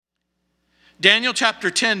Daniel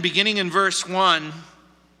chapter 10, beginning in verse 1,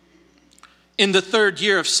 in the 3rd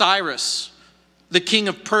year of Cyrus, the king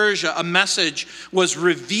of Persia, a message was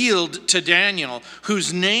revealed to Daniel,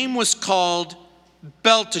 whose name was called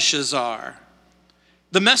Belteshazzar.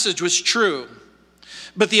 The message was true,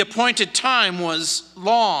 but the appointed time was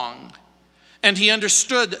long, and he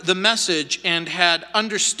understood the message and had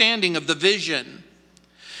understanding of the vision.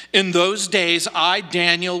 In those days, I,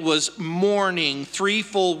 Daniel, was mourning 3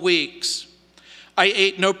 full weeks. I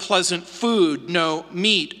ate no pleasant food, no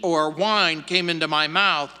meat or wine came into my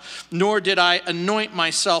mouth, nor did I anoint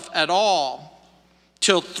myself at all,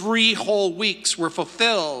 till 3 whole weeks were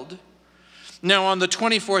fulfilled. Now on the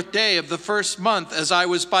 24th day of the 1st month, as I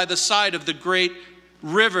was by the side of the great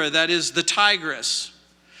river, that is the Tigris,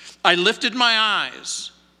 I lifted my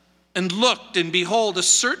eyes and looked, and behold, a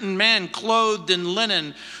certain man clothed in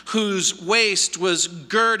linen, whose waist was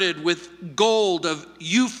girded with gold of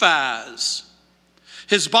Uphaz.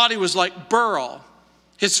 His body was like beryl,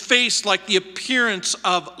 his face like the appearance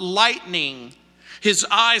of lightning, his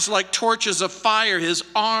eyes like torches of fire, his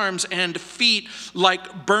arms and feet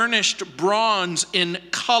like burnished bronze in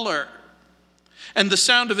color, and the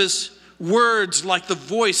sound of his words like the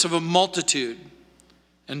voice of a multitude.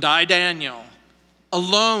 And I, Daniel,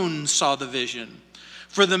 alone saw the vision,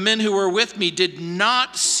 for the men who were with me did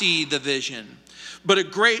not see the vision. But a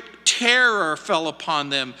great terror fell upon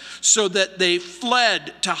them, so that they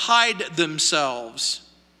fled to hide themselves.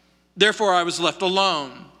 Therefore I was left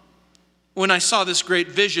alone when I saw this great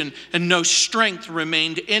vision, and no strength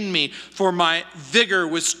remained in me, for my vigor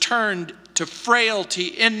was turned to frailty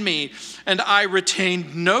in me, and I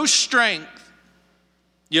retained no strength.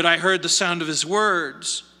 Yet I heard the sound of his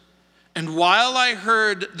words. And while I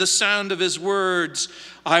heard the sound of his words,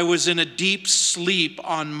 I was in a deep sleep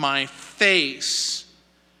on my face,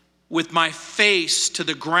 with my face to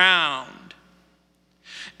the ground.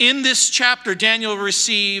 In this chapter, Daniel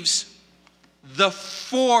receives the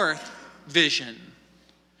 4th vision.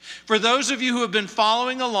 For those of you who have been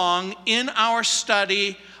following along in our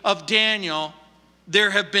study of Daniel,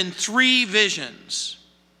 there have been 3 visions.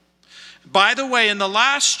 By the way, in the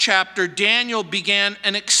last chapter, Daniel began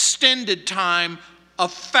an extended time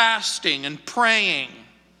of fasting and praying.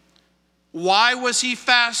 Why was he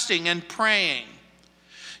fasting and praying?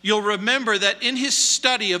 You'll remember that in his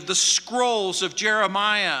study of the scrolls of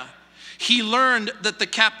Jeremiah, he learned that the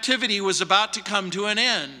captivity was about to come to an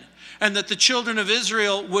end, and that the children of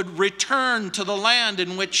Israel would return to the land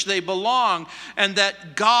in which they belong, and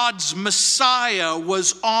that God's Messiah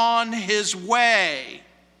was on his way.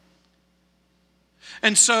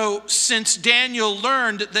 And so, since Daniel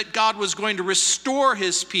learned that God was going to restore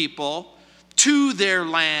his people to their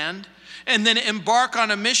land, and then embark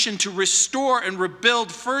on a mission to restore and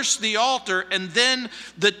rebuild first the altar and then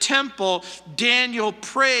the temple, Daniel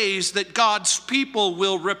prays that God's people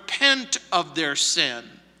will repent of their sin,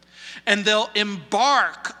 and they'll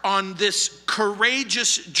embark on this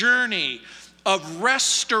courageous journey of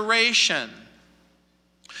restoration.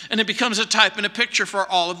 And it becomes a type and a picture for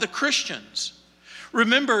all of the Christians.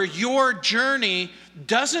 Remember, your journey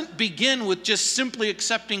doesn't begin with just simply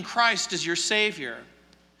accepting Christ as your Savior.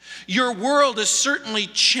 Your world is certainly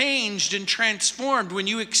changed and transformed when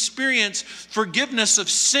you experience forgiveness of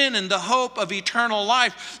sin and the hope of eternal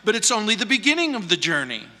life, but it's only the beginning of the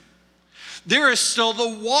journey. There is still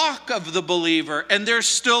the walk of the believer, and there's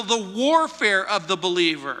still the warfare of the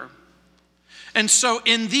believer. And so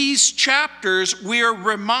in these chapters, we are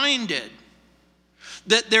reminded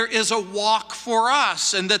that there is a walk for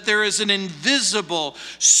us, and that there is an invisible,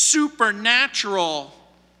 supernatural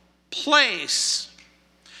place.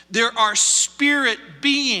 There are spirit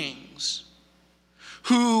beings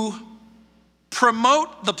who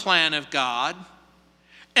promote the plan of God,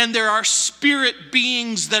 and there are spirit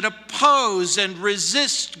beings that oppose and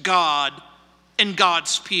resist God and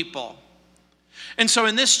God's people. And so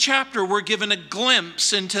in this chapter, we're given a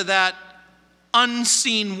glimpse into that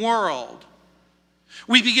unseen world.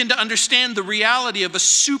 We begin to understand the reality of a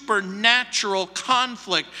supernatural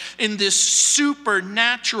conflict in this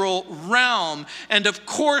supernatural realm. And of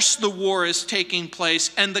course, the war is taking place,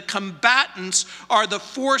 and the combatants are the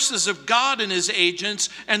forces of God and his agents,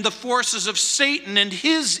 and the forces of Satan and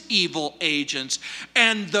his evil agents.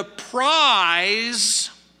 And the prize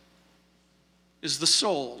is the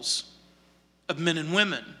souls of men and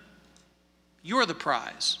women. You're the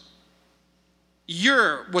prize.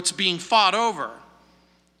 You're what's being fought over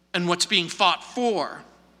and what's being fought for.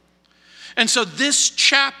 And so this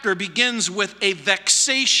chapter begins with a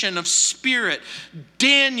vexation of spirit.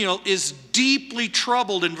 Daniel is deeply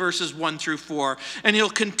troubled in verses 1 through 4. And he'll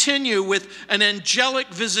continue with an angelic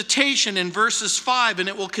visitation in verses 5. And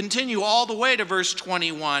it will continue all the way to verse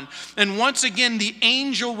 21. And once again, the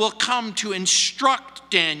angel will come to instruct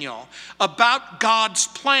Daniel about God's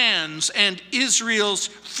plans and Israel's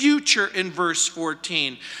future in verse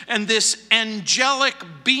 14. And this angelic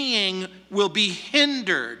being will be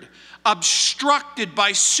hindered, obstructed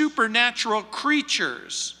by supernatural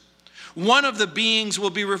creatures. One of the beings will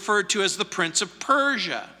be referred to as the Prince of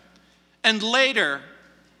Persia, and later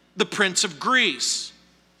the Prince of Greece.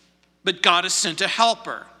 But God has sent a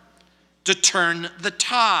helper to turn the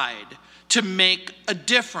tide, to make a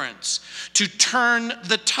difference, to turn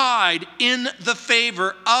the tide in the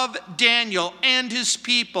favor of Daniel and his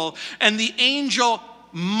people. And the angel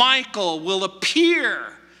Michael will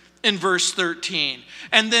appear in verse 13.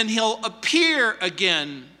 And then he'll appear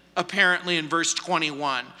again, apparently, in verse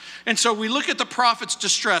 21. And so we look at the prophet's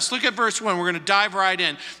distress. Look at verse 1. We're going to dive right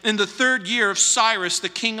in. In the 3rd year of Cyrus, the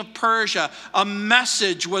king of Persia, a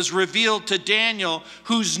message was revealed to Daniel,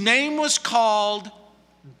 whose name was called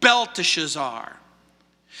Belteshazzar.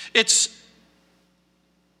 It's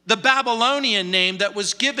the Babylonian name that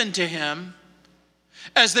was given to him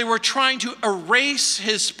as they were trying to erase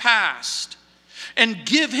his past and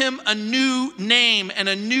give him a new name and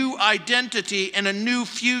a new identity and a new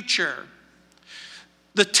future.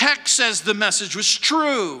 The text says the message was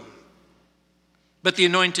true, but the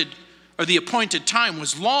appointed time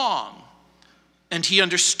was long, and he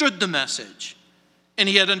understood the message, and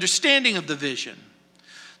he had understanding of the vision.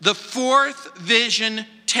 The 4th vision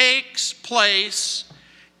takes place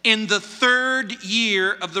in the 3rd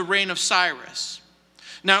year of the reign of Cyrus.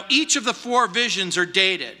 Now, each of the 4 visions are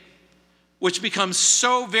dated, which becomes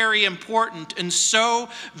so very important and so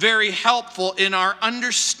very helpful in our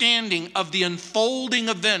understanding of the unfolding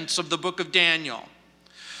events of the book of Daniel.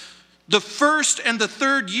 The 1st and the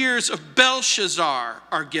 3rd years of Belshazzar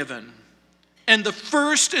are given, and the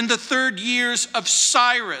 1st and the 3rd years of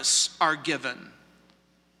Cyrus are given.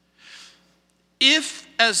 If,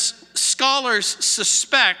 as scholars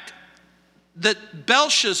suspect, that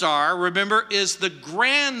Belshazzar, remember, is the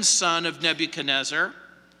grandson of Nebuchadnezzar,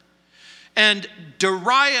 and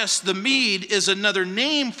Darius the Mede is another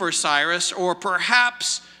name for Cyrus, or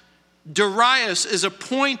perhaps Darius is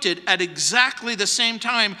appointed at exactly the same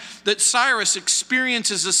time that Cyrus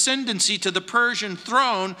experiences ascendancy to the Persian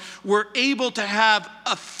throne, we're able to have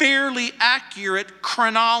a fairly accurate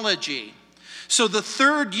chronology. So the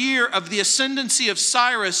 3rd year of the ascendancy of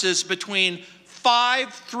Cyrus is between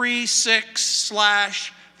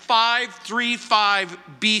 536/535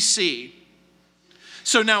 BC.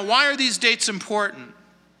 So now, why are these dates important?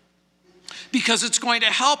 Because it's going to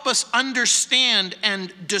help us understand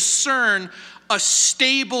and discern a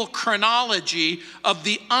stable chronology of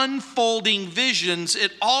the unfolding visions.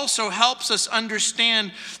 It also helps us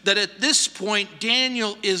understand that at this point,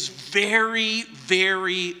 Daniel is very,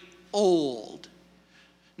 very old.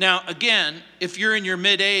 Now, again, if you're in your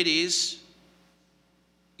mid-80s,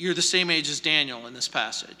 you're the same age as Daniel in this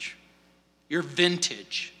passage. You're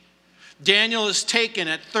vintage. Daniel is taken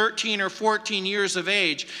at 13 or 14 years of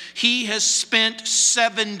age. He has spent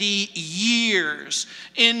 70 years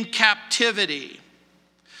in captivity.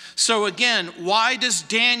 So again, why does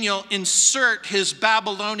Daniel insert his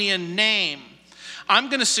Babylonian name? I'm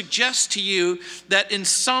going to suggest to you that in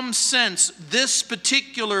some sense, this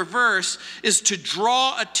particular verse is to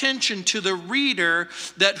draw attention to the reader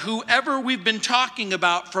that whoever we've been talking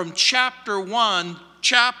about from chapter 1,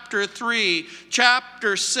 chapter 3,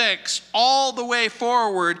 chapter 6, all the way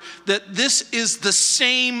forward, that this is the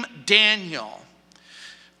same Daniel.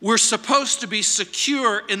 We're supposed to be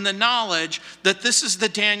secure in the knowledge that this is the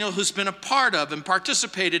Daniel who's been a part of and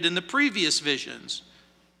participated in the previous visions.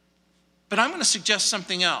 But I'm going to suggest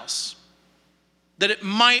something else, that it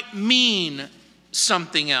might mean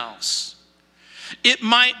something else. It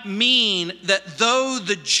might mean that though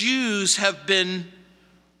the Jews have been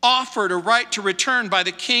offered a right to return by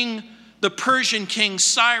the Persian king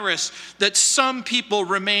Cyrus, that some people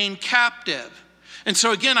remain captive. And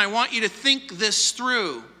so again, I want you to think this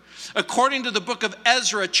through. According to the book of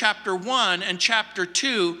Ezra, chapter 1 and chapter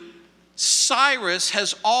 2, Cyrus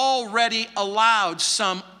has already allowed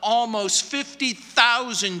some almost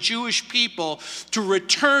 50,000 Jewish people to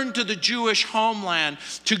return to the Jewish homeland,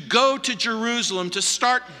 to go to Jerusalem, to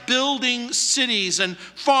start building cities and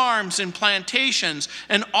farms and plantations.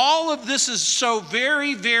 And all of this is so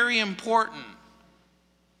very, very important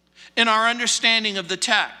in our understanding of the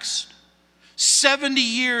text. 70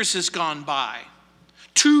 years has gone by.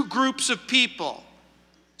 two groups of people.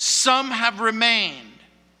 Some have remained.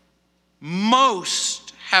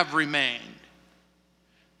 Most have remained.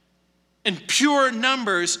 In pure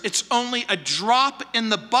numbers, it's only a drop in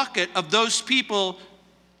the bucket of those people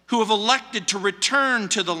who have elected to return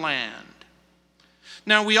to the land.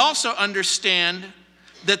 Now, we also understand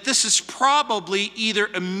that this is probably either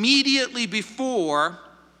immediately before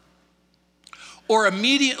or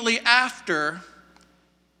immediately after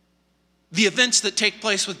the events that take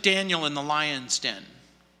place with Daniel in the lion's den.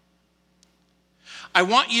 I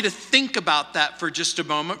want you to think about that for just a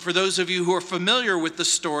moment, for those of you who are familiar with the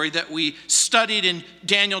story that we studied in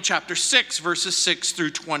Daniel chapter 6, verses 6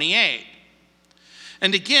 through 28.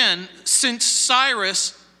 And again, since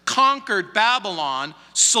Cyrus conquered Babylon,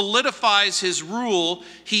 solidifies his rule,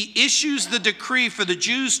 he issues the decree for the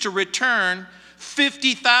Jews to return.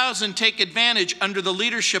 50,000 take advantage under the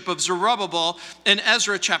leadership of Zerubbabel in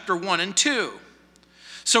Ezra chapter 1 and 2.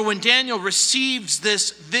 So when Daniel receives this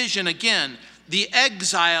vision again, the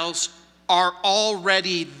exiles are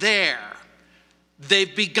already there.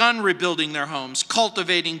 They've begun rebuilding their homes,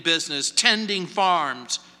 cultivating business, tending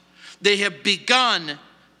farms. They have begun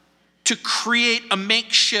to create a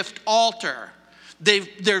makeshift altar.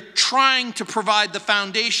 They're trying to provide the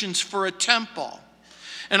foundations for a temple.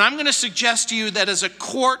 And I'm going to suggest to you that as a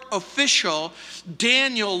court official,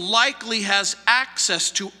 Daniel likely has access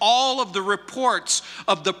to all of the reports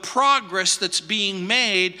of the progress that's being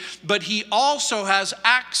made, but he also has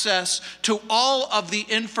access to all of the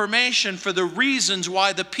information for the reasons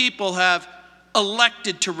why the people have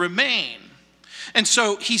elected to remain. And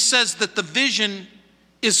so he says that the vision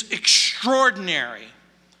is extraordinary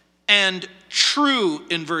and true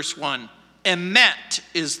in verse 1. Emet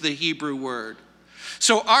is the Hebrew word.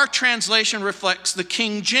 So our translation reflects the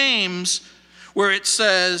King James, where it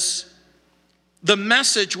says, the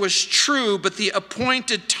message was true, but the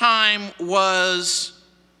appointed time was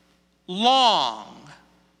long.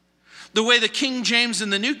 The way the King James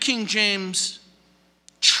and the New King James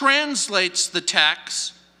translates the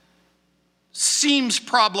text seems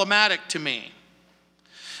problematic to me.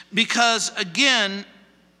 Because again,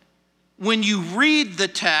 when you read the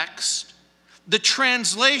text, the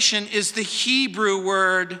translation is the Hebrew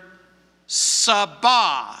word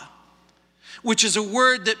sabah, which is a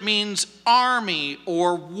word that means army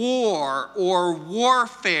or war or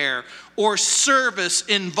warfare or service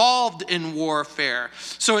involved in warfare.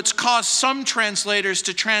 So it's caused some translators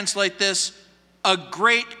to translate this a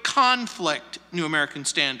great conflict, New American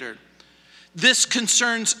Standard. This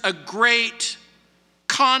concerns a great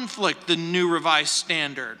conflict, the New Revised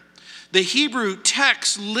Standard. The Hebrew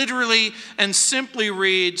text literally and simply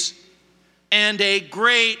reads, and a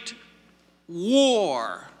great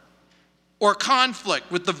war or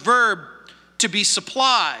conflict, with the verb to be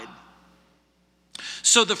supplied.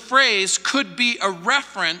 So the phrase could be a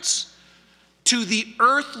reference to the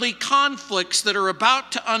earthly conflicts that are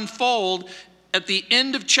about to unfold at the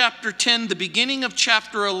end of chapter 10, the beginning of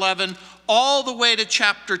chapter 11, all the way to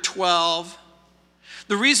chapter 12.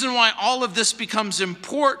 The reason why all of this becomes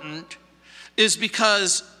important is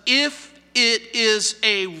because if it is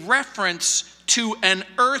a reference to an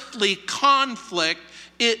earthly conflict,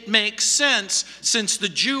 it makes sense, since the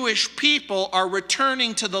Jewish people are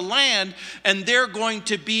returning to the land and they're going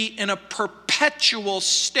to be in a perpetual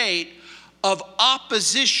state of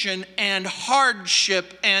opposition and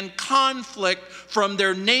hardship and conflict from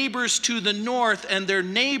their neighbors to the north and their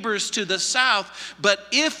neighbors to the south. But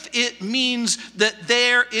if it means that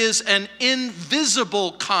there is an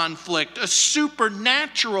invisible conflict, a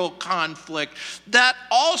supernatural conflict, that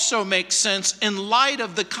also makes sense in light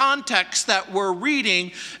of the context that we're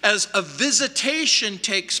reading, as a visitation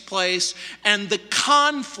takes place and the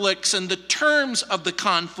conflicts and the terms of the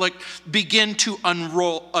conflict begin to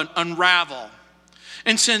unravel.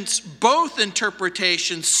 And since both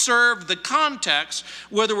interpretations serve the context,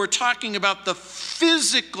 whether we're talking about the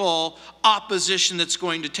physical opposition that's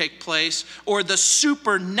going to take place or the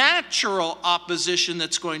supernatural opposition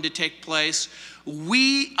that's going to take place,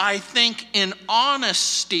 we, I think, in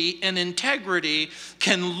honesty and integrity,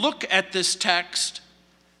 can look at this text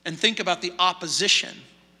and think about the opposition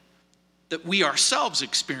that we ourselves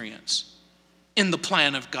experience in the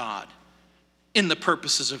plan of God, in the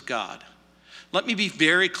purposes of God. Let me be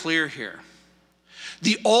very clear here.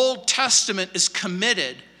 The Old Testament is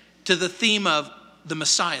committed to the theme of the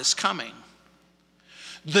Messiah's coming.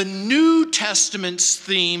 The New Testament's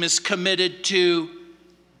theme is committed to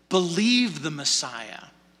believe the Messiah.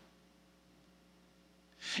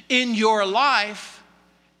 In your life,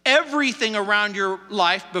 Everything around your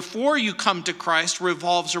life before you come to Christ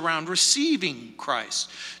revolves around receiving Christ.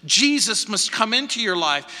 Jesus must come into your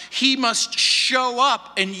life. He must show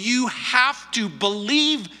up, and you have to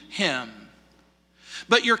believe him.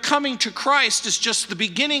 But your coming to Christ is just the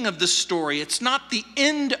beginning of the story. It's not the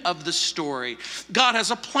end of the story. God has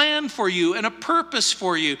a plan for you and a purpose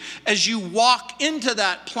for you. As you walk into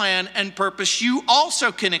that plan and purpose, you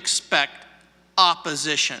also can expect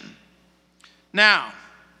opposition. Now,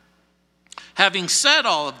 having said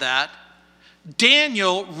all of that,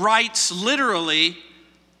 Daniel writes literally,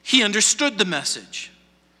 he understood the message.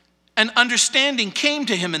 And understanding came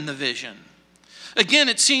to him in the vision. Again,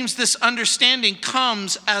 it seems this understanding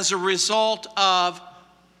comes as a result of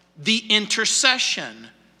the intercession,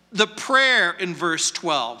 the prayer in verse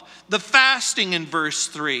 12, the fasting in verse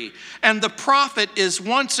 3. And the prophet is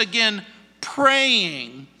once again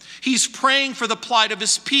praying. He's praying for the plight of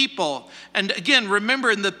his people. And again,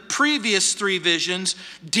 remember in the previous 3 visions,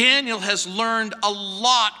 Daniel has learned a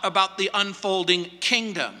lot about the unfolding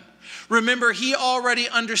kingdom. Remember, he already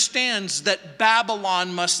understands that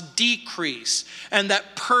Babylon must decrease and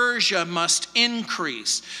that Persia must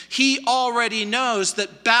increase. He already knows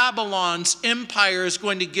that Babylon's empire is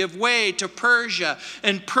going to give way to Persia,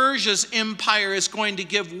 and Persia's empire is going to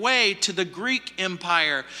give way to the Greek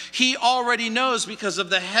empire. He already knows because of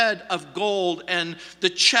the head of gold and the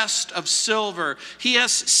chest of silver. He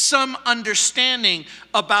has some understanding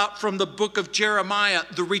about, from the book of Jeremiah,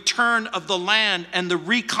 the return of the land and the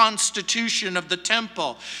reconstitution of the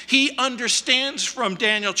temple. He understands from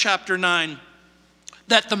Daniel chapter 9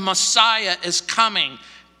 that the Messiah is coming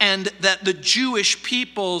and that the Jewish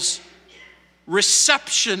people's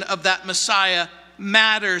reception of that Messiah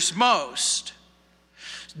matters most.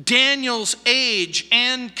 Daniel's age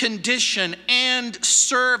and condition and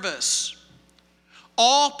service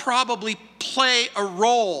all probably play a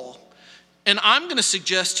role. And I'm going to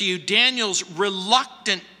suggest to you Daniel's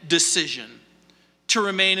reluctant decision to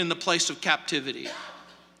remain in the place of captivity.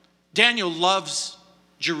 Daniel loves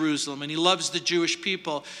Jerusalem, and he loves the Jewish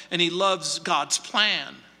people, and he loves God's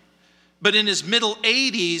plan. But in his middle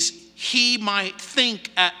 80s, he might think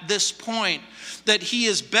at this point that he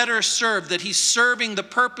is better served, that he's serving the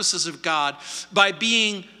purposes of God by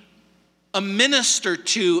being a minister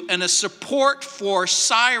to and a support for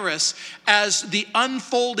Cyrus as the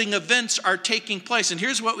unfolding events are taking place. And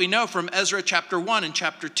here's what we know from Ezra chapter 1 and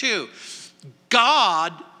chapter 2.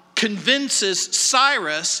 God convinces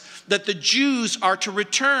Cyrus that the Jews are to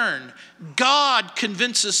return. God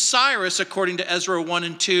convinces Cyrus, according to Ezra 1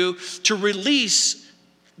 and 2, to release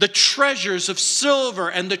the treasures of silver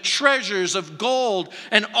and the treasures of gold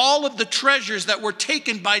and all of the treasures that were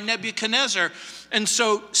taken by Nebuchadnezzar. And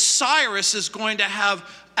so Cyrus is going to have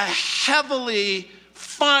a heavily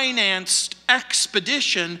financed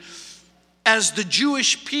expedition as the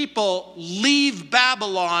Jewish people leave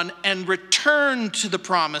Babylon and return to the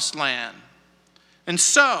promised land. And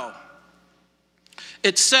so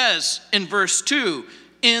it says in verse 2,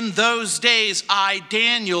 in those days I,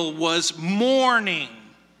 Daniel, was mourning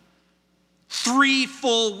 3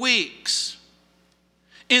 full weeks.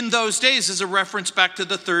 In those days is a reference back to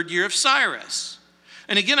the 3rd year of Cyrus.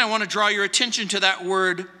 And again, I want to draw your attention to that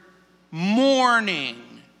word mourning.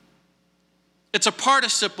 It's a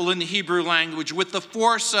participle in the Hebrew language with the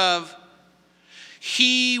force of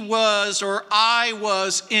he was or I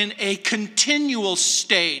was in a continual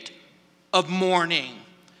state of mourning.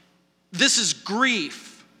 This is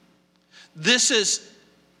grief. This is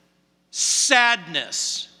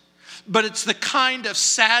sadness. But it's the kind of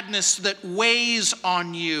sadness that weighs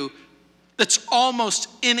on you, that's almost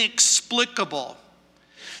inexplicable.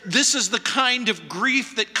 This is the kind of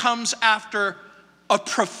grief that comes after a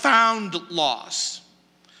profound loss,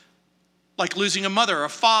 like losing a mother, a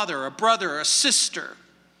father, a brother, a sister,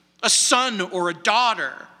 a son or a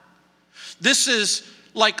daughter. This is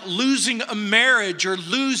like losing a marriage or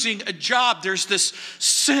losing a job. There's this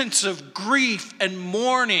sense of grief and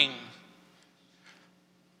mourning.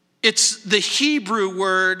 It's the Hebrew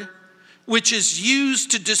word which is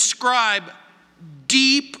used to describe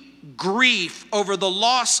deep grief over the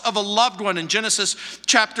loss of a loved one in Genesis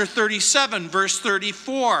chapter 37, verse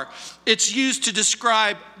 34. It's used to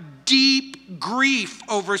describe deep grief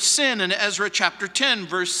over sin in Ezra chapter 10,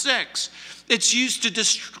 verse 6. It's used to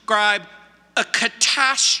describe a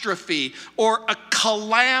catastrophe or a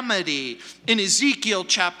calamity in Ezekiel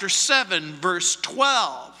chapter 7, verse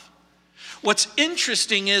 12. What's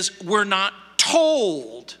interesting is we're not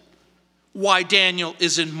told why Daniel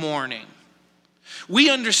is in mourning. We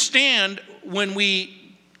understand when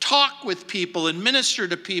we talk with people and minister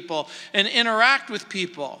to people and interact with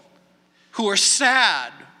people who are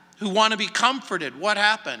sad who want to be comforted. What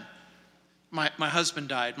happened? My husband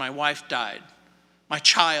died. My wife died. My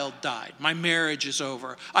child died. My marriage is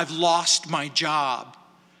over. I've lost my job.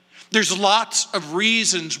 There's lots of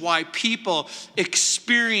reasons why people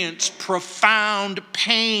experience profound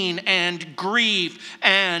pain and grief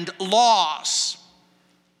and loss.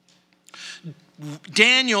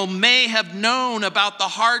 Daniel may have known about the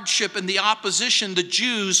hardship and the opposition the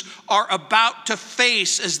Jews are about to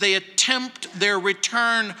face as they attempt their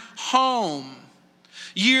return home.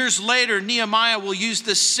 Years later, Nehemiah will use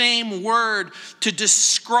the same word to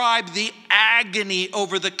describe the agony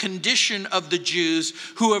over the condition of the Jews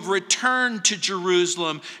who have returned to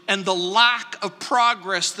Jerusalem and the lack of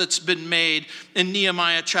progress that's been made in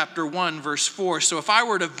Nehemiah chapter 1, verse 4. So if I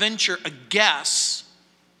were to venture a guess,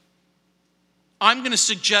 I'm going to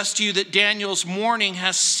suggest to you that Daniel's mourning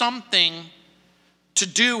has something to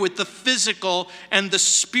do with the physical and the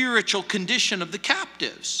spiritual condition of the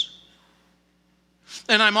captives.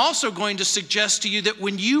 And I'm also going to suggest to you that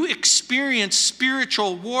when you experience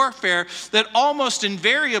spiritual warfare, that almost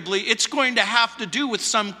invariably it's going to have to do with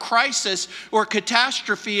some crisis or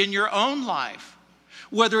catastrophe in your own life.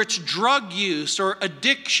 Whether it's drug use or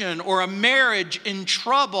addiction or a marriage in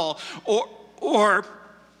trouble or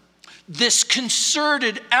this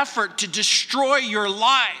concerted effort to destroy your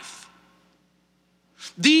life.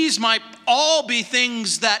 These might all be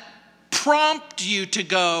things that prompt you to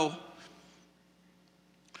go,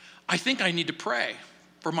 I think I need to pray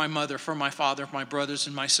for my mother, for my father, for my brothers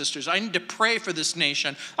and my sisters. I need to pray for this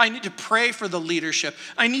nation. I need to pray for the leadership.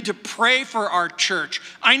 I need to pray for our church.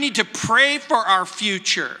 I need to pray for our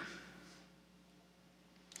future.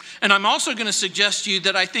 And I'm also going to suggest to you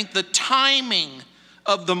that I think the timing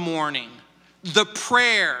of the mourning, the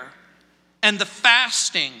prayer, and the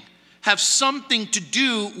fasting have something to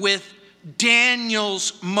do with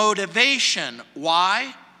Daniel's motivation.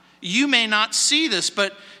 Why? You may not see this,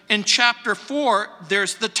 but in chapter 4,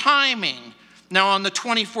 there's the timing. Now on the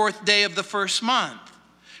 24th day of the first month.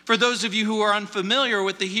 For those of you who are unfamiliar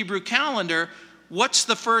with the Hebrew calendar, what's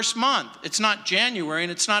the first month? It's not January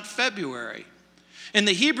and it's not February. In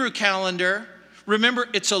the Hebrew calendar, remember,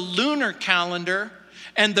 it's a lunar calendar,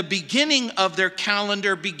 and the beginning of their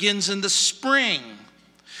calendar begins in the spring.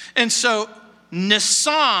 And so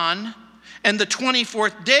Nisan and the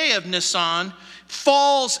 24th day of Nisan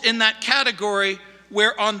falls in that category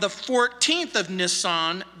where on the 14th of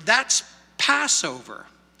Nisan, that's Passover,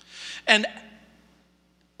 and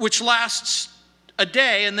which lasts a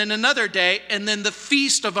day and then another day, and then the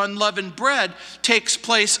Feast of Unleavened Bread takes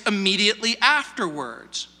place immediately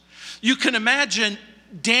afterwards. You can imagine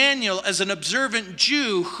Daniel as an observant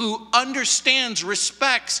Jew who understands,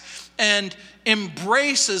 respects, and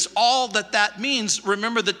embraces all that means.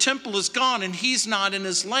 Remember, the temple is gone and he's not in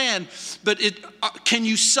his land. But can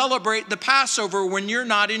you celebrate the Passover when you're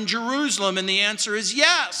not in Jerusalem? And the answer is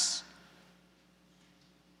yes.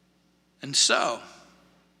 And so,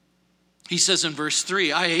 he says in verse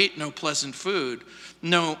 3, I ate no pleasant food,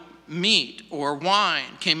 no meat or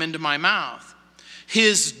wine came into my mouth.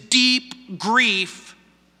 His deep grief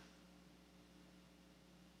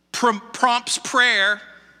prompts prayer,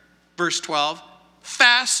 verse 12,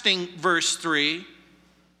 fasting, verse 3.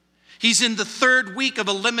 He's in the third week of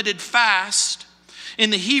a limited fast.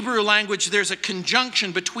 In the Hebrew language, there's a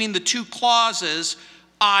conjunction between the two clauses.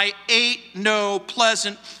 I ate no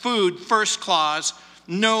pleasant food, first clause.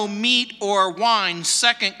 No meat or wine,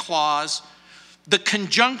 second clause. The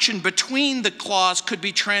conjunction between the clause could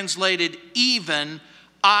be translated even.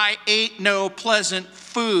 I ate no pleasant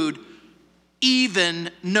food,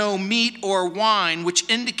 even no meat or wine, which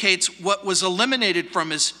indicates what was eliminated from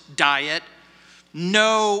his diet.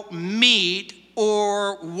 No meat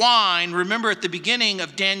or wine. Remember at the beginning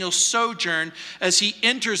of Daniel's sojourn, as he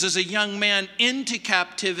enters as a young man into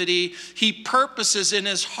captivity, he purposes in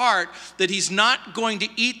his heart that he's not going to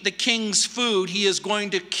eat the king's food. He is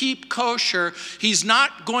going to keep kosher. He's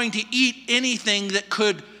not going to eat anything that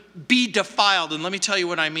could be defiled. And let me tell you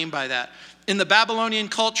what I mean by that. In the Babylonian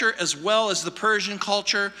culture, as well as the Persian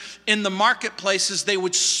culture, in the marketplaces, they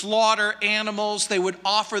would slaughter animals. They would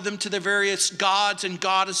offer them to the various gods and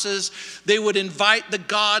goddesses. They would invite the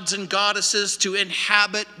gods and goddesses to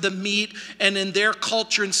inhabit the meat. And in their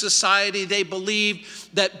culture and society, they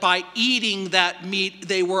believed that by eating that meat,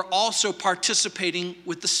 they were also participating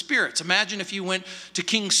with the spirits. Imagine if you went to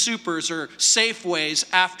King Soopers or Safeways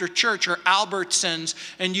after church or Albertsons,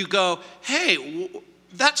 and you go, hey,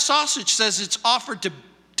 that sausage says it's offered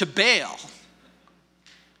to Baal.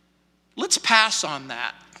 Let's pass on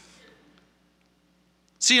that.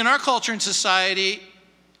 See, in our culture and society,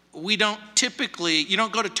 you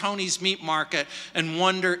don't go to Tony's Meat Market and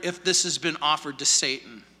wonder if this has been offered to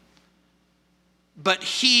Satan. But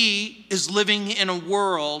he is living in a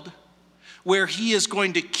world where he is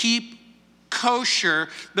going to keep kosher,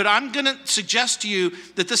 but I'm going to suggest to you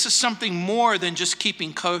that this is something more than just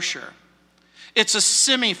keeping kosher. It's a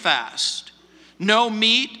semi-fast. No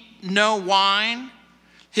meat, no wine.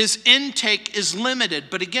 His intake is limited,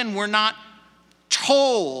 but again, we're not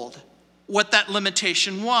told what that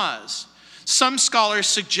limitation was. Some scholars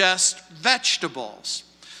suggest vegetables.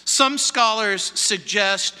 Some scholars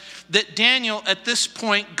suggest that Daniel at this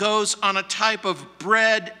point goes on a type of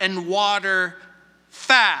bread and water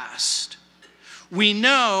fast. We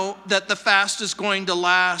know that the fast is going to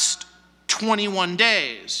last 21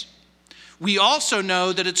 days. We also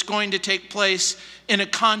know that it's going to take place in a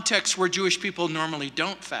context where Jewish people normally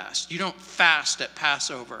don't fast. You don't fast at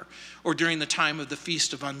Passover or during the time of the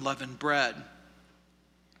Feast of Unleavened Bread.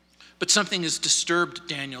 But something has disturbed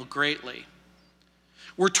Daniel greatly.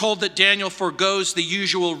 We're told that Daniel forgoes the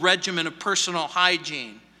usual regimen of personal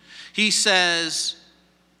hygiene. He says,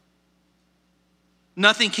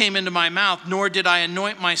 "Nothing came into my mouth, nor did I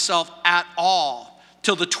anoint myself at all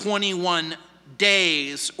till the 21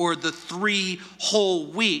 days or the 3 whole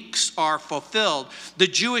weeks are fulfilled." The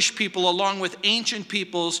Jewish people, along with ancient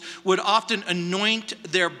peoples, would often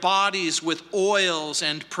anoint their bodies with oils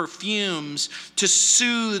and perfumes to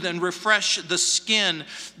soothe and refresh the skin.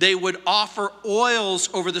 They would offer oils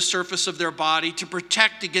over the surface of their body to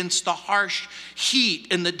protect against the harsh heat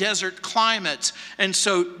in the desert climates. And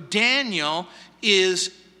so Daniel is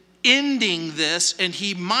ending this, and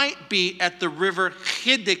he might be at the river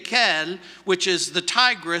Hiddekel, which is the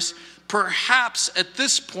Tigris, perhaps at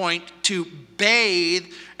this point to bathe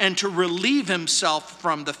and to relieve himself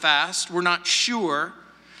from the fast. We're not sure.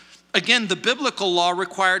 Again, the biblical law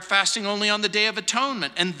required fasting only on the Day of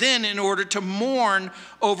Atonement, and then in order to mourn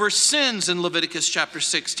over sins in Leviticus chapter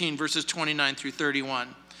 16, verses 29 through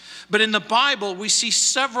 31. But in the Bible, we see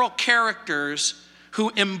several characters who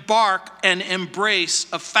embark and embrace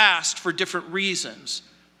a fast for different reasons.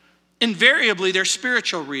 Invariably, they're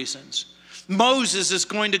spiritual reasons. Moses is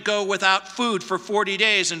going to go without food for 40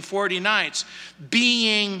 days and 40 nights,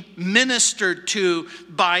 being ministered to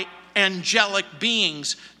by angelic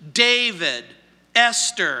beings. David,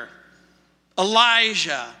 Esther,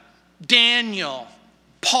 Elijah, Daniel,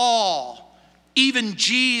 Paul, even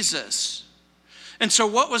Jesus. And so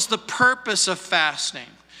what was the purpose of fasting?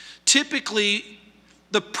 Typically,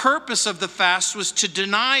 the purpose of the fast was to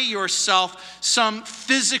deny yourself some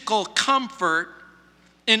physical comfort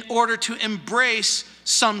in order to embrace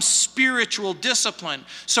some spiritual discipline.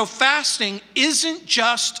 So fasting isn't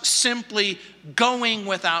just simply going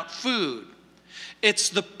without food. It's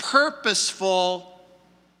the purposeful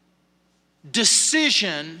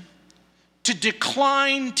decision to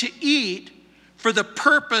decline to eat for the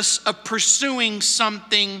purpose of pursuing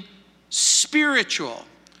something spiritual.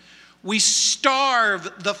 We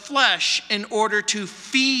starve the flesh in order to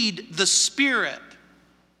feed the spirit.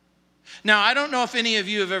 Now, I don't know if any of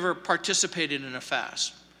you have ever participated in a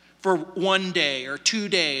fast for 1 day or 2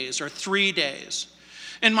 days or 3 days.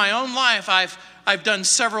 In my own life, I've done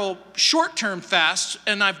several short-term fasts,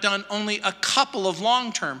 and I've done only a couple of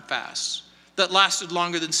long-term fasts that lasted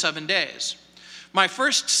longer than 7 days. My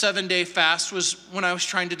first 7-day fast was when I was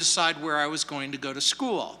trying to decide where I was going to go to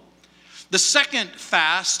school. The second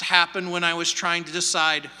fast happened when I was trying to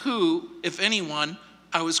decide who, if anyone,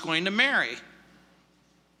 I was going to marry.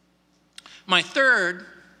 My third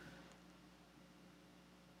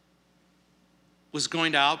was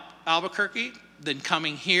going to Albuquerque, then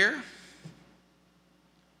coming here.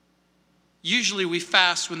 Usually we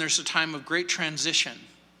fast when there's a time of great transition,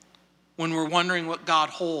 when we're wondering what God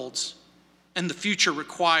holds and the future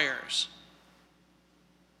requires.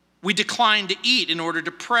 We decline to eat in order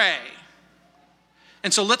to pray.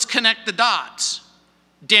 And so let's connect the dots.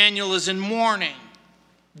 Daniel is in mourning.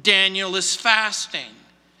 Daniel is fasting.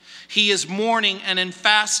 He is mourning and in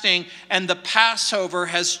fasting, and the Passover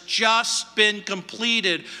has just been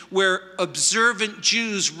completed, where observant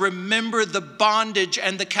Jews remember the bondage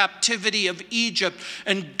and the captivity of Egypt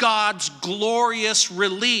and God's glorious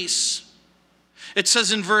release. It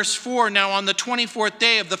says in verse 4, "Now on the 24th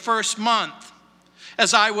day of the first month,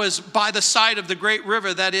 as I was by the side of the great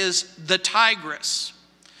river," that is the Tigris.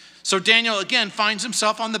 So Daniel again finds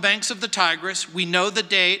himself on the banks of the Tigris. We know the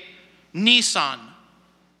date, Nisan,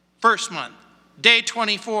 first month, day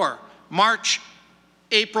 24,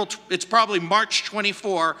 April, it's probably March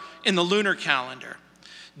 24 in the lunar calendar.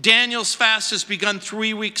 Daniel's fast has begun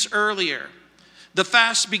 3 weeks earlier. The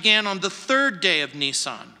fast began on the 3rd day of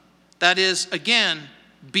Nisan. That is, again,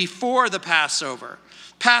 before the Passover.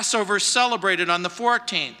 Passover is celebrated on the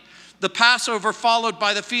 14th. The Passover, followed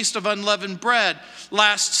by the Feast of Unleavened Bread,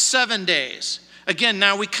 lasts 7 days. Again,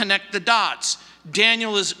 now we connect the dots.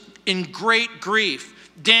 Daniel is in great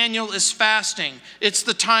grief. Daniel is fasting. It's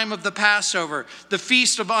the time of the Passover. The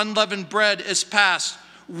Feast of Unleavened Bread is past.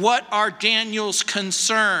 What are Daniel's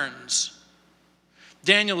concerns?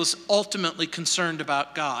 Daniel is ultimately concerned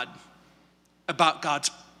about God, about God's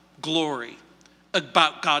glory,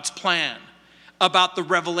 about God's plan, about the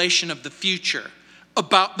revelation of the future,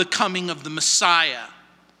 about the coming of the Messiah.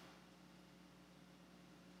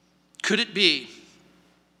 Could it be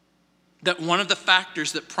that one of the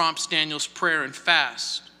factors that prompts Daniel's prayer and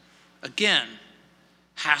fast, again,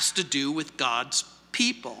 has to do with God's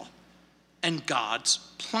people and God's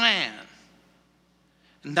plan?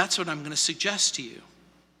 And that's what I'm going to suggest to you.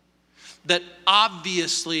 That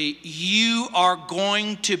obviously you are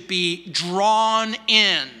going to be drawn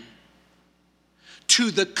in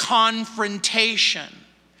to the confrontation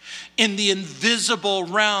in the invisible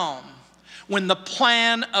realm when the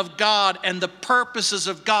plan of God and the purposes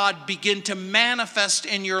of God begin to manifest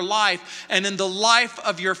in your life and in the life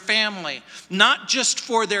of your family. Not just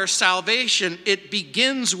for their salvation, it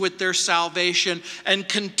begins with their salvation and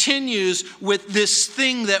continues with this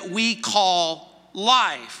thing that we call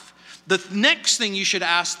life. The next thing you should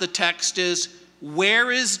ask the text is,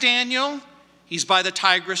 where is Daniel? He's by the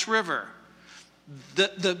Tigris River.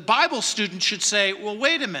 The Bible student should say, well,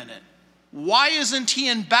 wait a minute. Why isn't he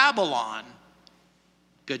in Babylon?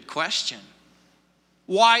 Good question.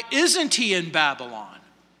 Why isn't he in Babylon?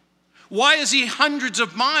 Why is he hundreds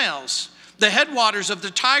of miles? The headwaters of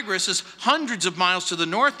the Tigris is hundreds of miles to the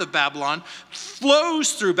north of Babylon,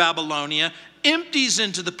 flows through Babylonia, empties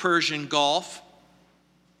into the Persian Gulf.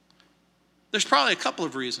 There's probably a couple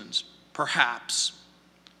of reasons, perhaps.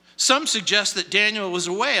 Some suggest that Daniel was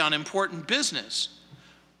away on important business.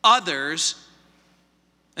 Others,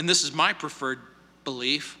 and this is my preferred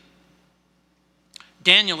belief,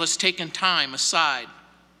 Daniel has taken time aside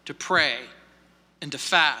to pray and to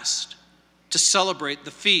fast, to celebrate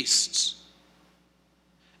the feasts,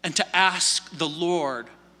 and to ask the Lord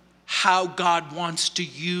how God wants to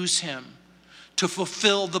use him to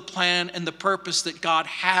fulfill the plan and the purpose that God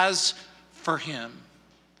has for him.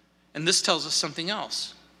 And this tells us something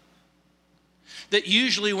else. That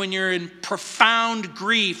usually when you're in profound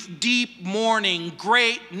grief, deep mourning,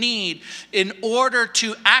 great need, in order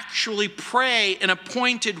to actually pray in an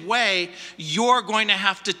appointed way, you're going to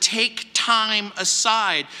have to take time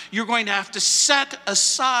aside. You're going to have to set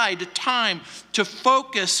aside time to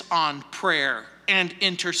focus on prayer and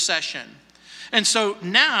intercession. And so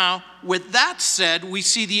now, with that said, we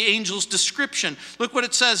see the angel's description. Look what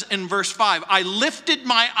it says in verse 5. I lifted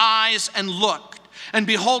my eyes and looked, and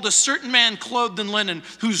behold, a certain man clothed in linen,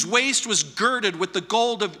 whose waist was girded with the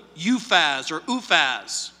gold of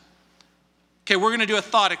Uphaz. Okay, we're going to do a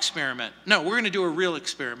thought experiment. No, we're going to do a real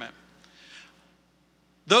experiment.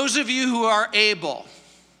 Those of you who are able,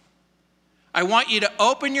 I want you to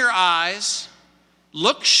open your eyes,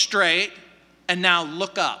 look straight, and now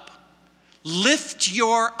look up. Lift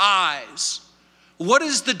your eyes. What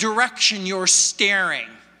is the direction you're staring?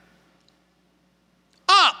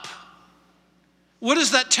 Up. What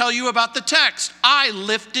does that tell you about the text? I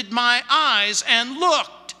lifted my eyes and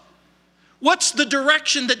looked. What's the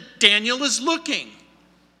direction that Daniel is looking?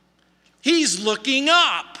 He's looking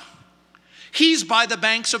up. He's by the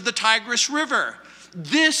banks of the Tigris River.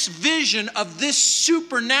 This vision of this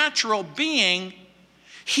supernatural being,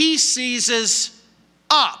 he sees as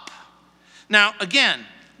up. Now, again,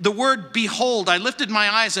 the word behold, I lifted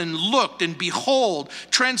my eyes and looked, and behold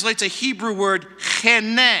translates a Hebrew word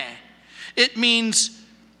cheneh. It means,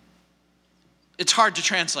 it's hard to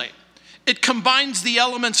translate. It combines the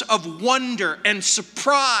elements of wonder and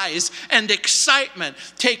surprise and excitement.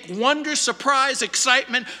 Take wonder, surprise,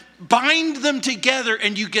 excitement, bind them together,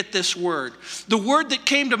 and you get this word. The word that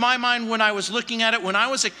came to my mind when I was looking at it, when I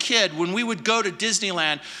was a kid, when we would go to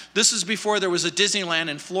Disneyland, this is before there was a Disneyland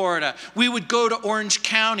in Florida, we would go to Orange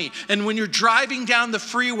County, and when you're driving down the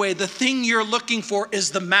freeway, the thing you're looking for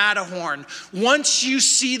is the Matterhorn. Once you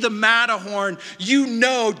see the Matterhorn, you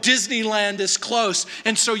know Disneyland is close,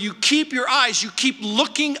 and so you keep your eyes, you keep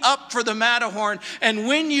looking up for the Matterhorn, and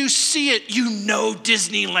when you see it, you know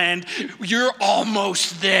Disneyland, you're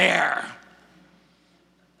almost there.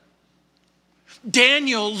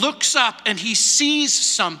 Daniel looks up and he sees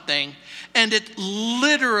something, and it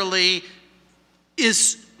literally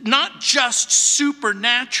is not just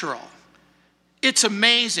supernatural. It's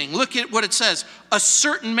amazing. Look at what it says. A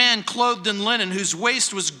certain man clothed in linen, whose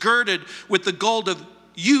waist was girded with the gold of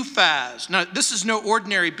Uphaz. Now, this is no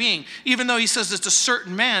ordinary being. Even though he says it's a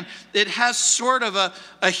certain man, it has sort of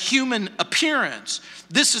a human appearance.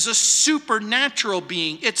 This is a supernatural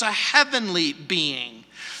being. It's a heavenly being.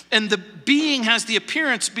 And the being has the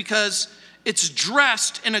appearance because it's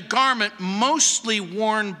dressed in a garment mostly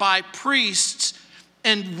worn by priests.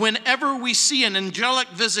 And whenever we see an angelic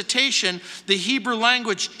visitation, the Hebrew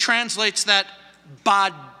language translates that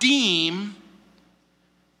badim.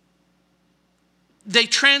 They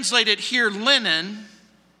translate it here linen.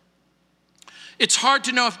 It's hard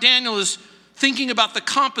to know if Daniel is thinking about the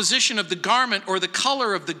composition of the garment or the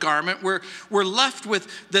color of the garment. We're left with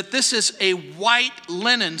that this is a white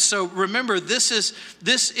linen. So remember, this is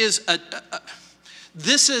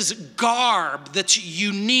garb that's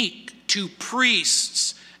unique to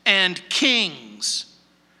priests and kings.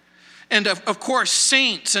 And of course,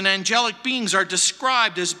 saints and angelic beings are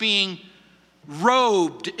described as being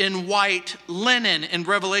robed in white linen in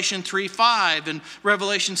Revelation 3:5 and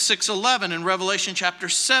Revelation 6:11 and Revelation chapter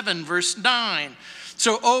 7 verse 9.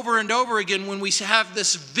 So over and over again, when we have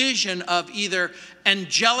this vision of either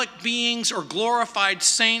angelic beings or glorified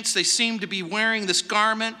saints, they seem to be wearing this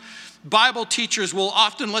garment. Bible teachers will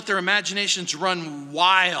often let their imaginations run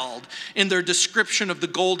wild in their description of the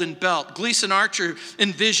golden belt. Gleason Archer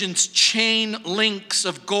envisions chain links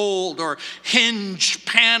of gold or hinged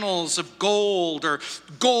panels of gold or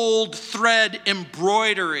gold thread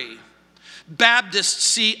embroidery. Baptists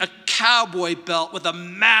see a cowboy belt with a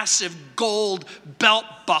massive gold belt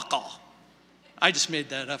buckle. I just made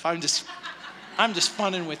that up. I'm just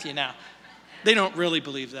funning with you now. They don't really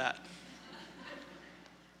believe that.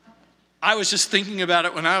 I was just thinking about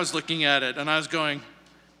it when I was looking at it, and I was going,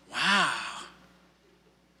 wow.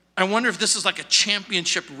 I wonder if this is like a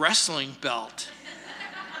championship wrestling belt.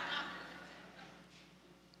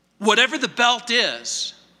 Whatever the belt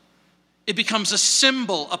is, it becomes a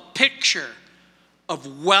symbol, a picture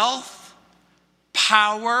of wealth,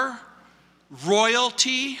 power,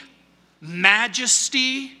 royalty,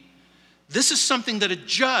 majesty. This is something that a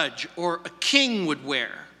judge or a king would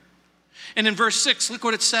wear. And in verse 6, look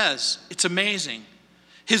what it says. It's amazing.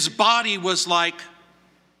 His body was like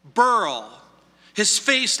beryl, his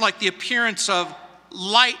face like the appearance of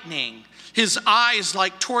lightning, his eyes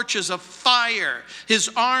like torches of fire, his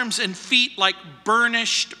arms and feet like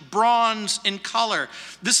burnished bronze in color.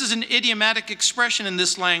 This is an idiomatic expression in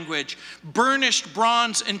this language. Burnished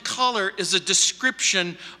bronze in color is a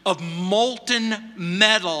description of molten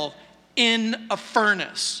metal in a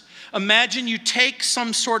furnace. Imagine you take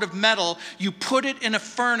some sort of metal, you put it in a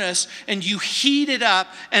furnace, and you heat it up,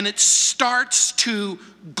 and it starts to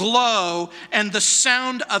glow, and the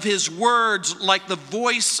sound of his words like the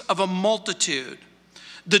voice of a multitude.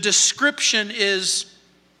 The description is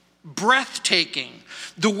breathtaking.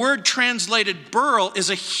 The word translated beryl is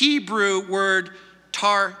a Hebrew word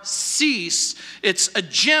tarsis. It's a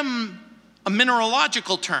gem, a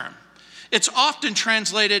mineralogical term. It's often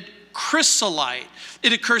translated chrysolite.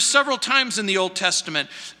 It occurs several times in the Old Testament.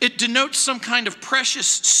 It denotes some kind of precious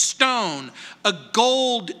stone, a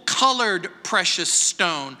gold-colored precious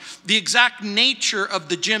stone. The exact nature of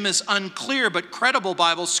the gem is unclear, but credible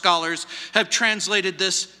Bible scholars have translated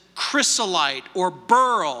this chrysolite or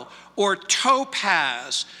beryl or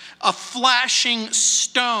topaz, a flashing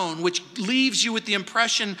stone which leaves you with the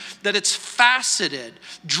impression that it's faceted.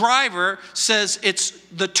 Driver says it's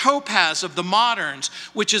the topaz of the moderns,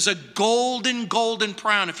 which is a golden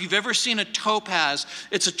brown. If you've ever seen a topaz,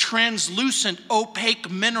 it's a translucent, opaque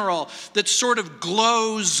mineral that sort of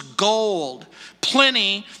glows gold.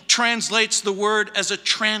 Pliny translates the word as a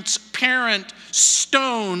transparent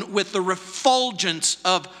stone with the refulgence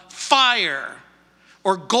of fire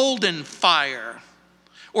or golden fire,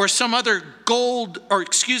 or some other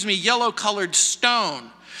yellow-colored stone.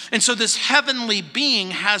 And so this heavenly being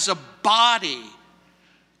has a body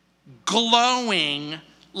glowing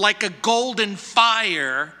like a golden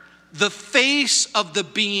fire. The face of the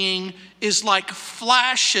being is like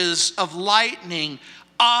flashes of lightning,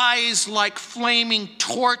 eyes like flaming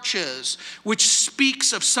torches, which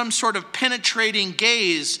speaks of some sort of penetrating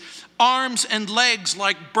gaze, arms and legs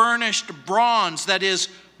like burnished bronze, that is,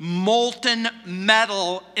 molten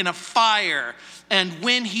metal in a fire. And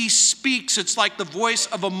when he speaks, it's like the voice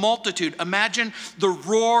of a multitude. Imagine the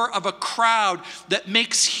roar of a crowd that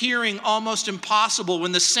makes hearing almost impossible.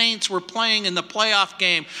 When the Saints were playing in the playoff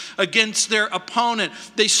game against their opponent,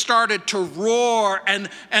 they started to roar, and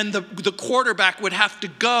the quarterback would have to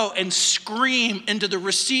go and scream into the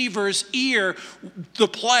receiver's ear the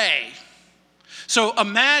play. So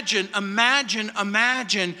imagine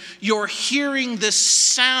you're hearing this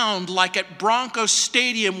sound like at Bronco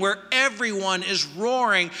Stadium where everyone is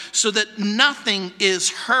roaring so that nothing is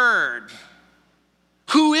heard.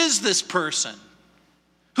 Who is this person?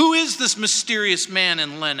 Who is this mysterious man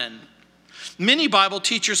in linen? Many Bible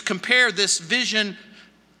teachers compare this vision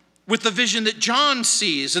with the vision that John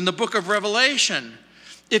sees in the book of Revelation.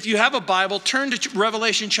 If you have a Bible, turn to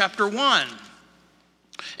Revelation chapter 1.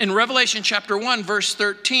 In Revelation chapter 1, verse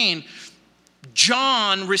 13,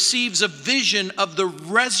 John receives a vision of the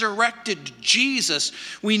resurrected Jesus.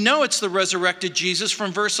 We know it's the resurrected Jesus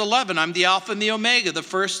from verse 11. I'm the Alpha and the Omega, the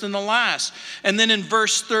first and the last. And then in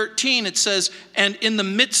verse 13 it says, and in the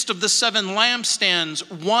midst of the seven lampstands,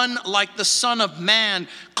 one like the Son of Man,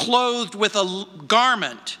 clothed with a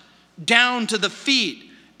garment down to the feet,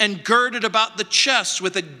 and girded about the chest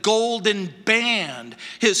with a golden band.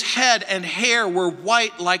 His head and hair were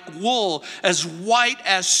white like wool, as white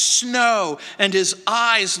as snow, and his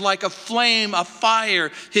eyes like a flame of fire.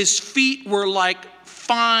 His feet were like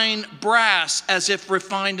fine brass, as if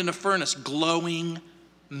refined in a furnace, glowing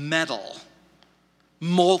metal,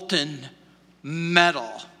 molten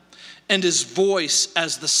metal. And his voice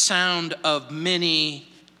as the sound of many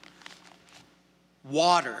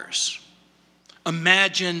waters.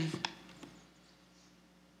 Imagine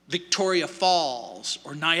Victoria Falls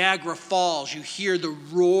or Niagara Falls. You hear the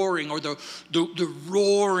roaring or the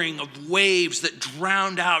roaring of waves that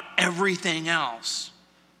drowned out everything else.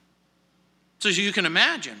 So as you can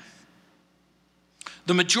imagine,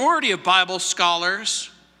 the majority of Bible scholars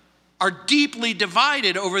are deeply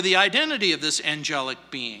divided over the identity of this angelic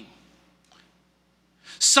being.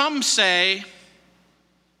 Some say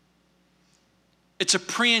it's a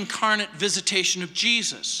pre-incarnate visitation of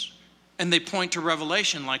Jesus, and they point to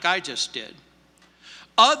Revelation like I just did.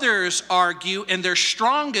 Others argue, and their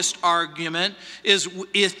strongest argument is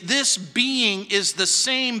if this being is the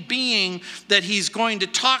same being that he's going to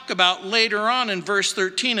talk about later on in verse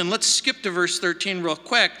 13. And let's skip to verse 13 real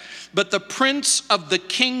quick. But the prince of the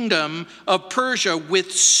kingdom of Persia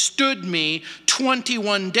withstood me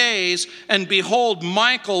 21 days, and behold,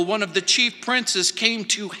 Michael, one of the chief princes, came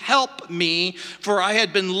to help me, for I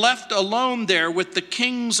had been left alone there with the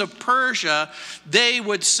kings of Persia. They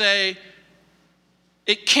would say,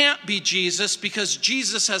 it can't be Jesus, because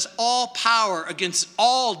Jesus has all power against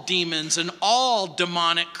all demons and all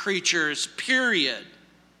demonic creatures, period.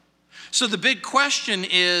 So the big question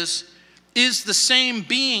is the same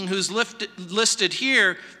being who's listed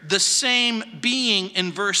here the same being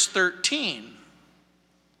in verse 13?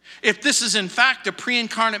 If this is in fact a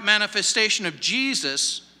pre-incarnate manifestation of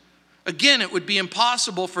Jesus, again, it would be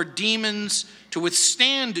impossible for demons to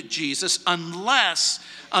withstand Jesus unless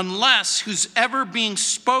who's ever being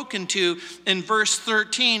spoken to in verse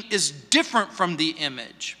 13 is different from the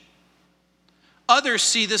image. Others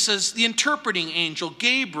see this as the interpreting angel,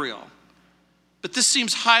 Gabriel. But this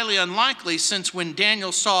seems highly unlikely, since when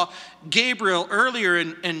Daniel saw Gabriel earlier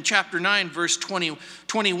in chapter 9, verse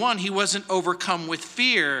 21, he wasn't overcome with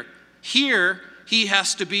fear. Here, he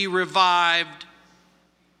has to be revived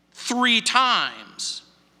 3 times.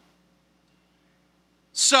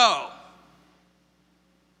 So,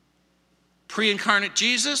 pre-incarnate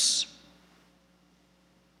Jesus,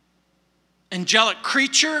 angelic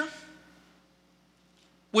creature,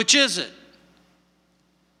 which is it?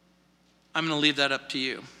 I'm going to leave that up to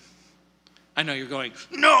you. I know you're going,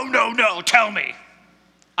 no, tell me.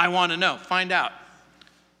 I want to know. Find out.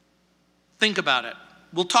 Think about it.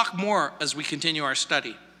 We'll talk more as we continue our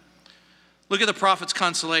study. Look at the prophet's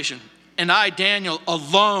consolation. And I, Daniel,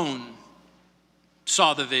 alone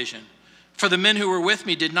saw the vision. For the men who were with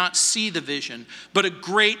me did not see the vision, but a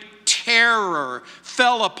great terror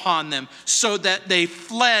fell upon them, so that they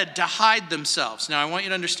fled to hide themselves. Now, I want you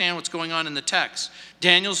to understand what's going on in the text.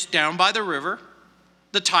 Daniel's down by the river,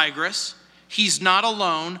 the Tigris. He's not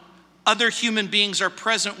alone. Other human beings are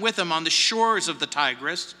present with him on the shores of the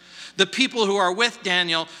Tigris. The people who are with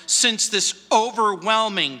Daniel sense this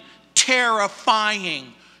overwhelming,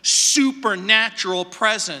 terrifying, supernatural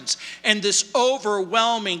presence. And this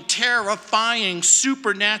overwhelming, terrifying,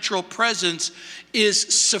 supernatural presence is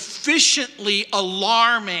sufficiently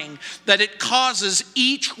alarming that it causes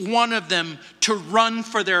each one of them to run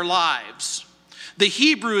for their lives. The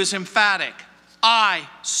Hebrew is emphatic. I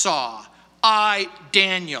saw. I,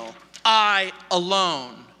 Daniel. I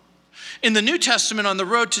alone. In the New Testament, on the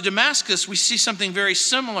road to Damascus, we see something very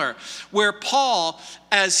similar, where Paul,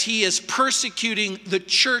 as he is persecuting the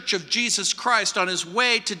church of Jesus Christ on his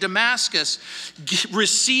way to Damascus,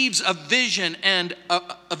 receives a vision and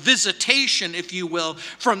a visitation, if you will,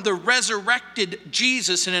 from the resurrected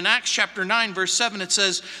Jesus. And in Acts chapter 9, verse 7, it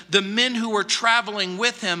says, the men who were traveling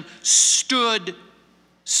with him stood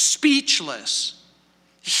speechless,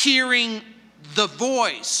 hearing the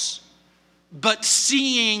voice, but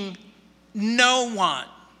seeing no one.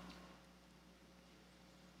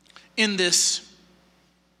 In this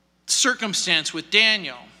circumstance with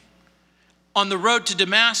Daniel, on the road to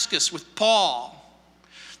Damascus with Paul,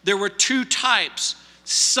 there were two types: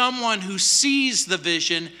 someone who sees the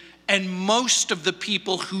vision and most of the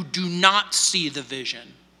people who do not see the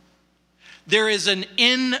vision. There is an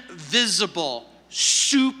invisible,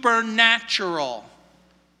 supernatural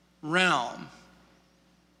realm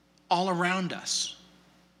all around us.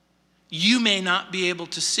 You may not be able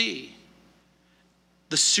to see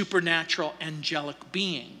the supernatural angelic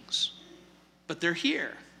beings, but they're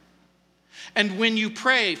here. And when you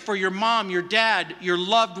pray for your mom, your dad, your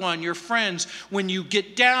loved one, your friends, when you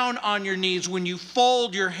get down on your knees, when you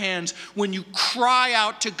fold your hands, when you cry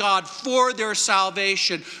out to God for their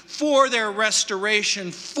salvation, for their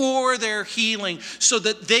restoration, for their healing, so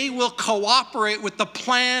that they will cooperate with the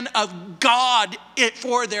plan of God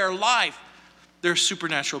for their life, there are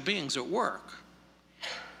supernatural beings at work.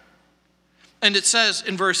 And it says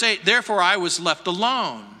in verse 8, therefore I was left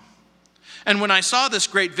alone. And when I saw this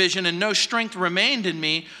great vision, and no strength remained in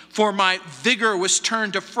me, for my vigor was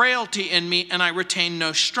turned to frailty in me, and I retained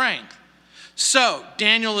no strength. So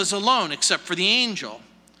Daniel is alone except for the angel.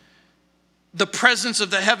 The presence of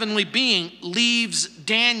the heavenly being leaves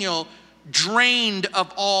Daniel drained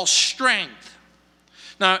of all strength.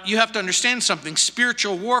 Now, you have to understand something.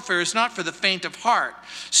 Spiritual warfare is not for the faint of heart.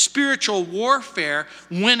 Spiritual warfare,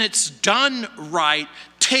 when it's done right,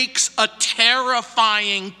 takes a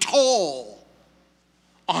terrifying toll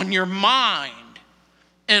on your mind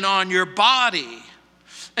and on your body.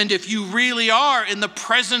 And if you really are in the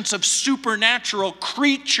presence of supernatural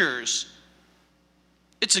creatures,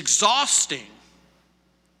 it's exhausting.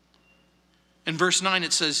 In verse 9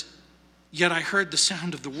 it says, yet I heard the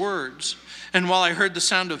sound of the words. And while I heard the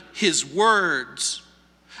sound of his words,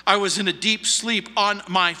 I was in a deep sleep on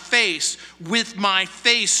my face, with my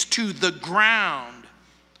face to the ground.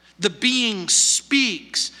 The being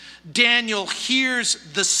speaks. Daniel hears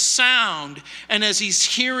the sound, and as he's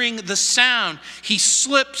hearing the sound, he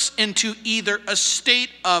slips into either a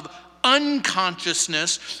state of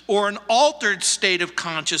unconsciousness or an altered state of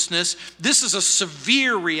consciousness. This is a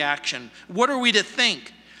severe reaction. What are we to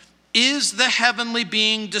think? Is the heavenly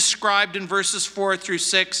being described in verses 4 through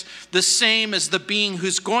 6 the same as the being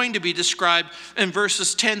who's going to be described in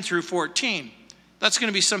verses 10 through 14? That's going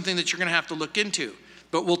to be something that you're going to have to look into,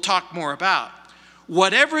 but we'll talk more about.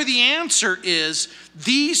 Whatever the answer is,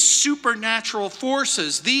 these supernatural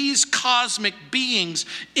forces, these cosmic beings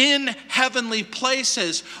in heavenly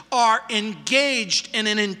places are engaged in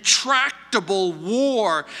an intractable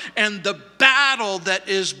war, and the battle that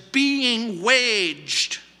is being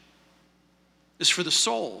waged is for the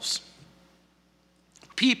souls,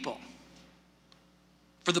 people,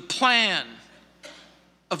 for the plan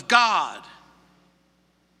of God.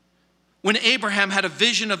 When Abraham had a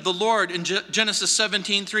vision of the Lord in Genesis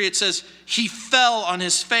 17:3, it says, he fell on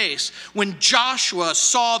his face. When Joshua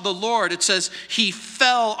saw the Lord, it says, he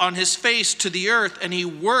fell on his face to the earth, and he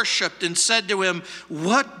worshiped and said to him,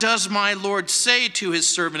 what does my Lord say to his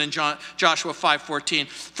servant? In Joshua 5:14.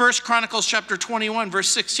 1 Chronicles chapter 21, verse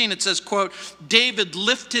 16, it says, quote, David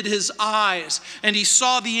lifted his eyes, and he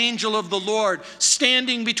saw the angel of the Lord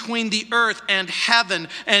standing between the earth and heaven,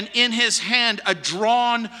 and in his hand a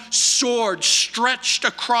drawn sword stretched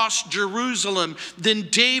across Jerusalem. Then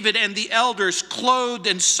David and the elders, clothed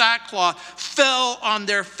in sackcloth, fell on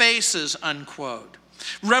their faces, unquote.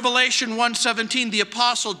 Revelation 1:17, the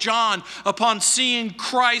apostle John, upon seeing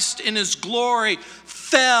Christ in his glory,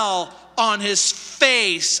 fell on his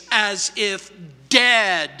face as if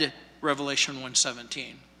dead. Revelation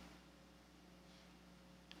 1:17.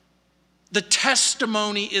 The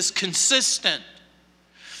testimony is consistent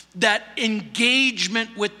that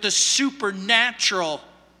engagement with the supernatural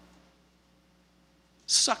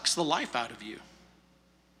sucks the life out of you.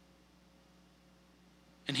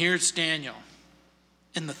 And here's Daniel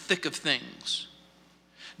in the thick of things.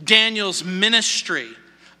 Daniel's ministry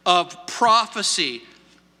of prophecy,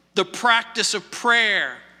 the practice of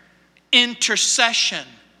prayer, intercession,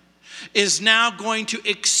 is now going to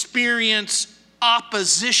experience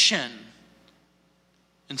opposition.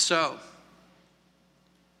 And so,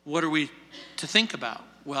 what are we to think about?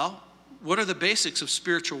 Well, what are the basics of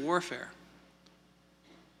spiritual warfare?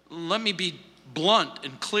 Let me be blunt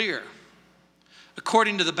and clear.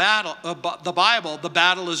 According to the Bible, the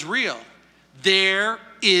battle is real. There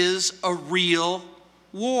is a real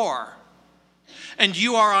war. And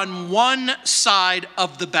you are on one side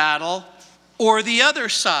of the battle or the other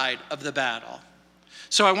side of the battle.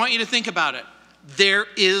 So I want you to think about it. There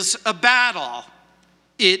is a battle.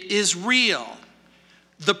 It is real.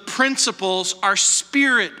 The principles are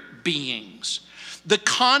spirit beings. The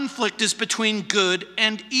conflict is between good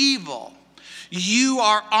and evil. You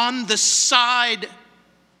are on the side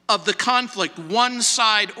of the conflict, one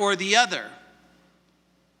side or the other.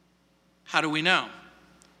 How do we know?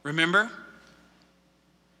 Remember?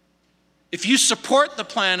 If you support the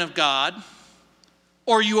plan of God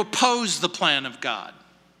or you oppose the plan of God,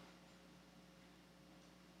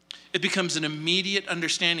 it becomes an immediate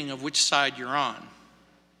understanding of which side you're on.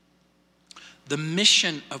 The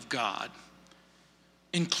mission of God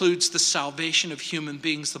includes the salvation of human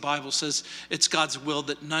beings. The Bible says it's God's will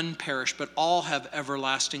that none perish, but all have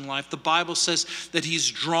everlasting life. The Bible says that he's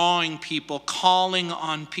drawing people, calling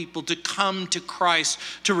on people to come to Christ,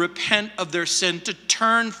 to repent of their sin, to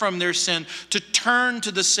turn from their sin, to turn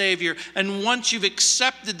to the Savior. And once you've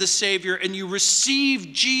accepted the Savior and you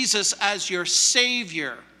receive Jesus as your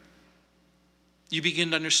Savior, you begin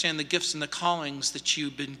to understand the gifts and the callings that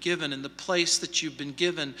you've been given and the place that you've been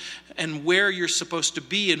given and where you're supposed to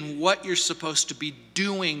be and what you're supposed to be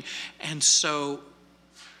doing. And so,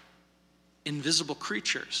 invisible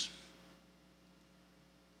creatures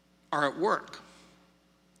are at work,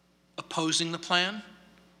 opposing the plan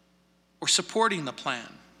or supporting the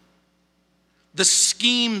plan. The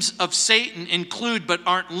schemes of Satan include, but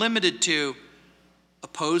aren't limited to,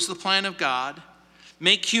 oppose the plan of God,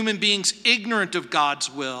 make human beings ignorant of God's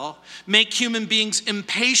will, make human beings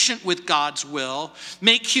impatient with God's will,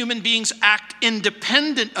 make human beings act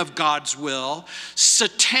independent of God's will.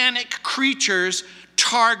 Satanic creatures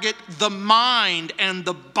target the mind and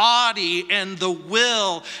the body and the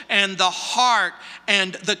will and the heart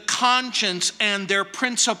and the conscience, and their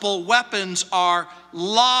principal weapons are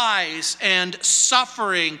lies and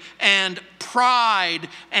suffering and pride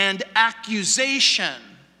and accusation.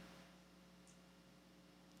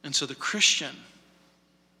 And so the Christian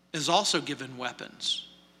is also given weapons.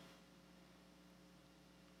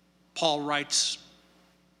 Paul writes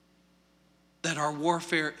that our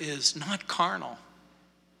warfare is not carnal,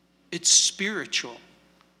 it's spiritual.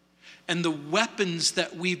 And the weapons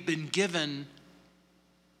that we've been given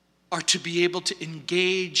are to be able to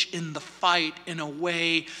engage in the fight in a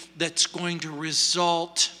way that's going to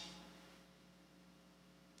result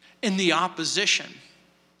in the opposition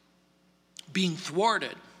being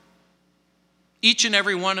thwarted. Each and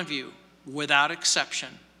every one of you, without exception,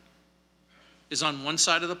 is on one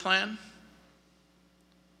side of the plan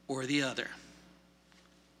or the other.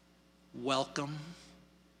 Welcome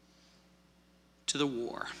to the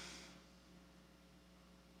war.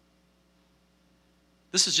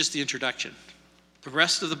 This is just the introduction. The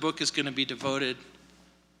rest of the book is going to be devoted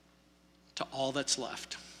to all that's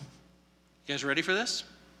left. You guys ready for this?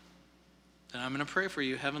 Then I'm going to pray for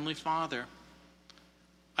you. Heavenly Father,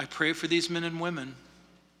 I pray for these men and women.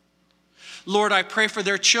 Lord, I pray for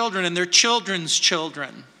their children and their children's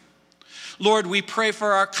children. Lord, we pray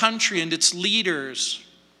for our country and its leaders.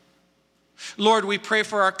 Lord, we pray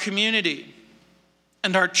for our community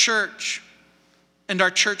and our church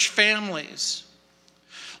families.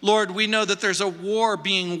 Lord, we know that there's a war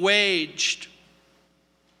being waged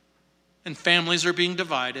and families are being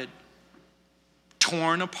divided,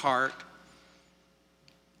 torn apart.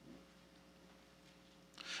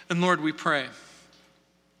 And Lord, we pray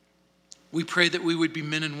that we would be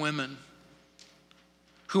men and women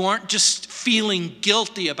who aren't just feeling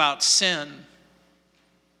guilty about sin,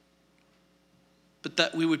 but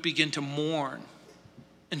that we would begin to mourn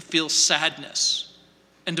and feel sadness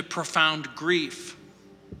and a profound grief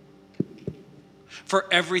for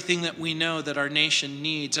everything that we know that our nation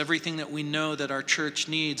needs, everything that we know that our church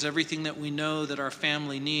needs, everything that we know that our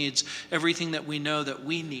family needs, everything that we know that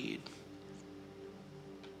we need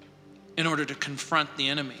in order to confront the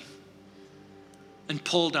enemy and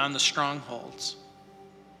pull down the strongholds,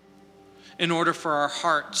 in order for our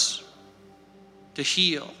hearts to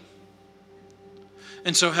heal.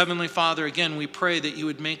 And so, Heavenly Father, again, we pray that you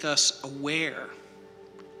would make us aware,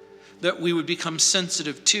 that we would become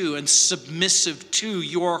sensitive to and submissive to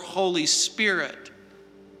your Holy Spirit.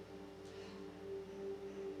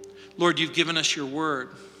 Lord, you've given us your word,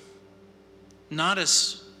 not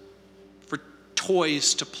as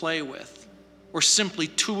toys to play with or simply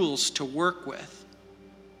tools to work with,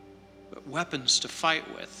 but weapons to fight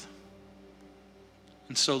with.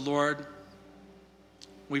 And so, Lord,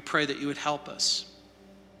 we pray that you would help us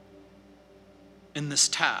in this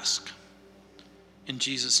task. In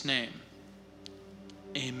Jesus' name,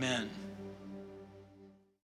 amen.